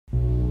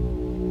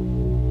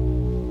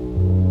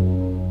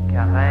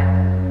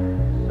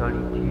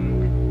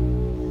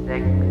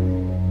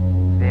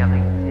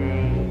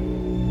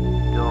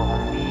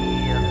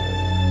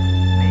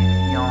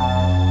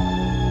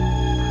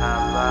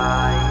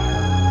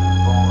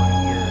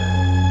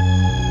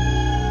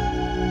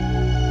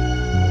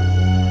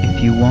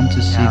If you want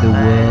to see the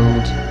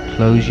world,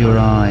 close your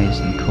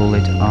eyes and call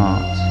it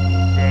art,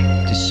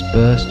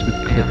 dispersed with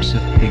clips of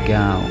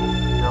pigalle,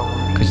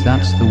 'cause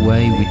that's the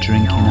way we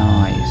drink in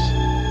eyes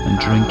and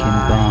drink in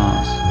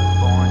bars.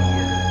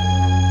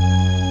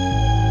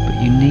 But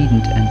you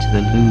needn't enter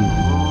the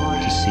Louvre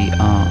to see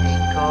art,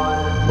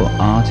 for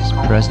art is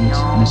present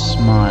in a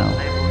smile,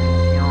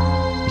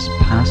 is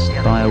passed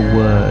by a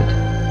word,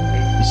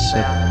 is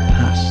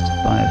surpassed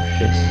by a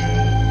fist.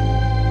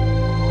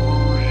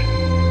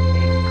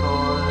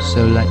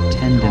 So let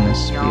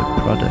tenderness be a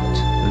product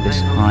of this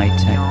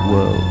high-tech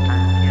world.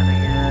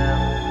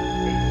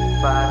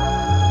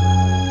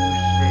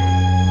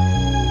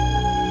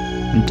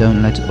 And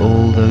don't let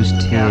all those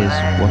tears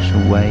wash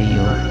away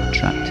your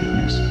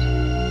attractiveness.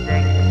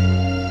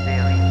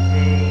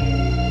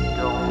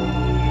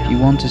 If you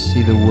want to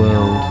see the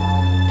world,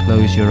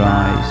 close your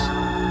eyes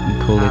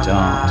and call it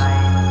art,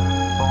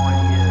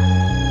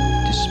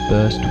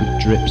 dispersed with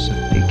drips of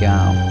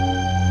pigalle,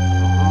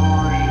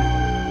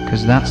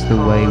 'cause that's the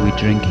way we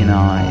drink in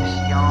eyes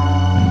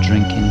and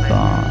drink in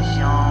bars.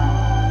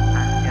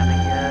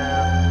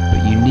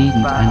 But you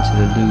needn't enter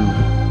the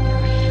Louvre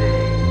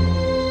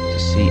to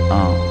see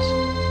art,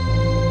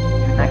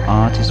 for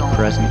art is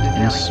present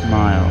in a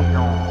smile,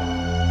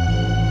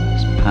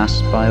 is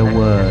passed by a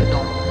word,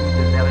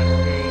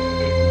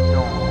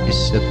 is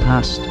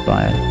surpassed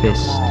by a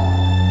fist.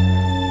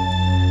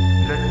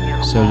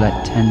 So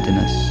let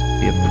tenderness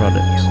be a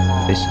product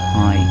of this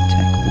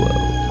high-tech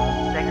world.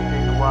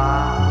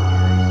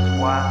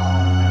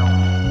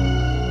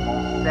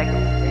 Mon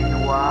sexe est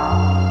noir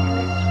et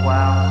les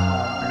soirs sont